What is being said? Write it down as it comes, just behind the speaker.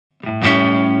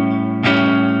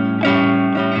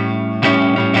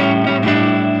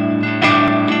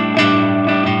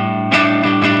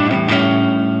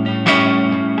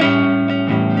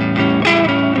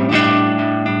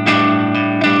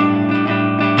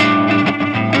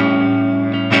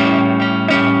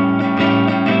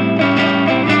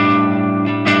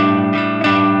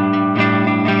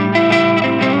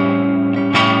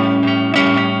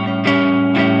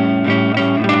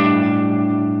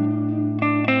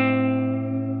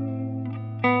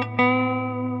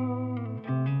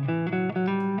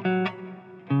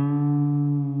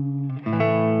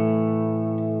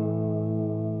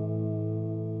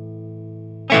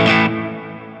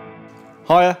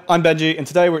I'm Benji, and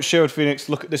today we're at Sherwood Phoenix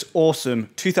to look at this awesome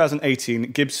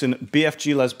 2018 Gibson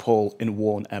BFG Les Paul in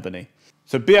worn ebony.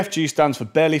 So BFG stands for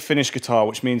barely finished guitar,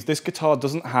 which means this guitar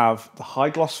doesn't have the high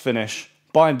gloss finish,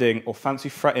 binding or fancy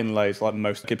fret inlays like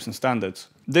most Gibson standards.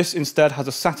 This instead has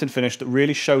a satin finish that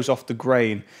really shows off the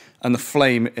grain and the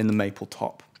flame in the maple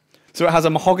top. So it has a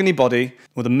mahogany body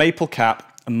with a maple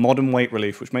cap and modern weight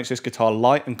relief, which makes this guitar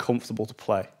light and comfortable to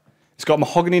play. It's got a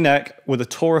mahogany neck with a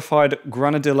torrefied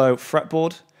granadillo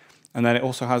fretboard, and then it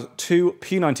also has two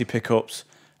P90 pickups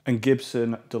and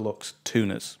Gibson Deluxe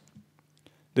tuners.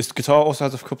 This guitar also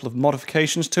has a couple of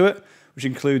modifications to it, which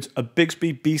includes a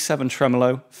Bigsby B7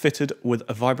 tremolo fitted with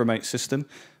a Vibramate system,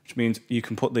 which means you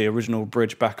can put the original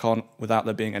bridge back on without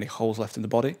there being any holes left in the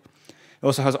body. It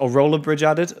also has a roller bridge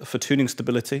added for tuning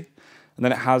stability, and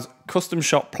then it has custom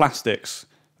shop plastics,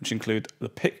 which include the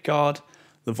pick guard,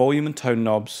 the volume and tone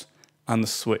knobs, and the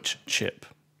switch chip.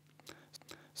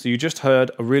 So you just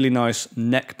heard a really nice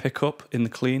neck pickup in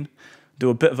the clean, do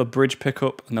a bit of a bridge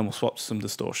pickup, and then we'll swap to some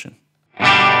distortion.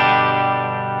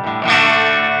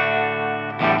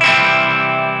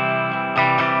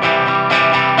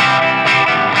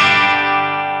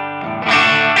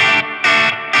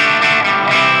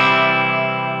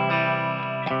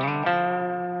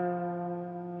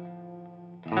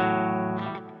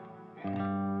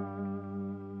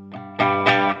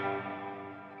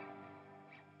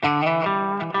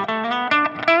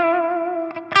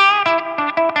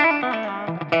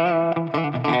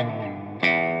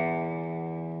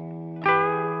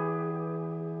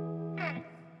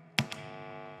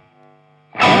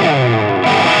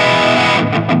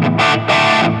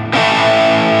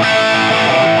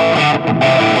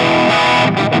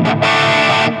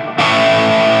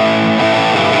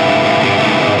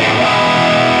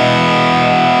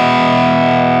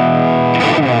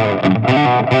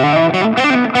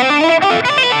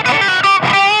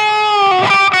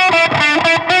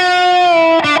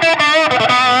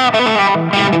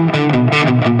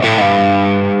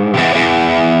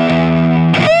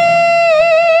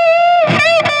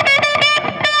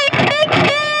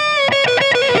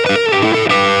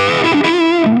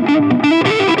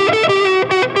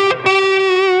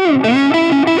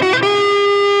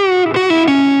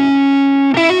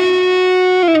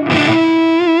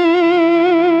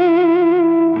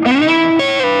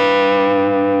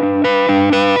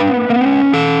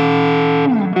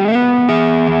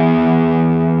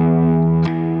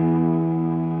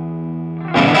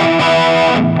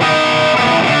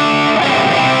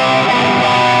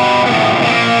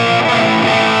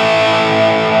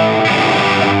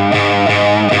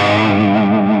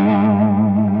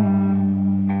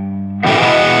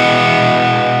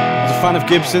 Fan of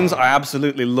Gibsons, I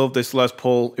absolutely love this Les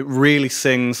Paul. It really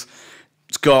sings.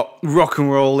 It's got rock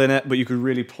and roll in it, but you could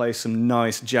really play some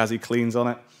nice jazzy cleans on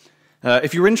it.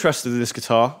 If you're interested in this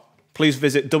guitar, please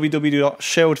visit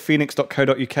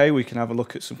www.sherwoodphoenix.co.uk where you can have a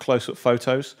look at some close-up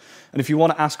photos. And if you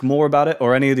want to ask more about it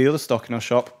or any of the other stock in our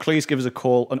shop, please give us a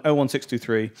call on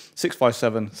 01623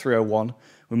 657 301.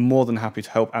 We're more than happy to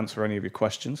help answer any of your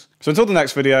questions. So until the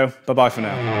next video, bye-bye for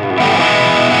now.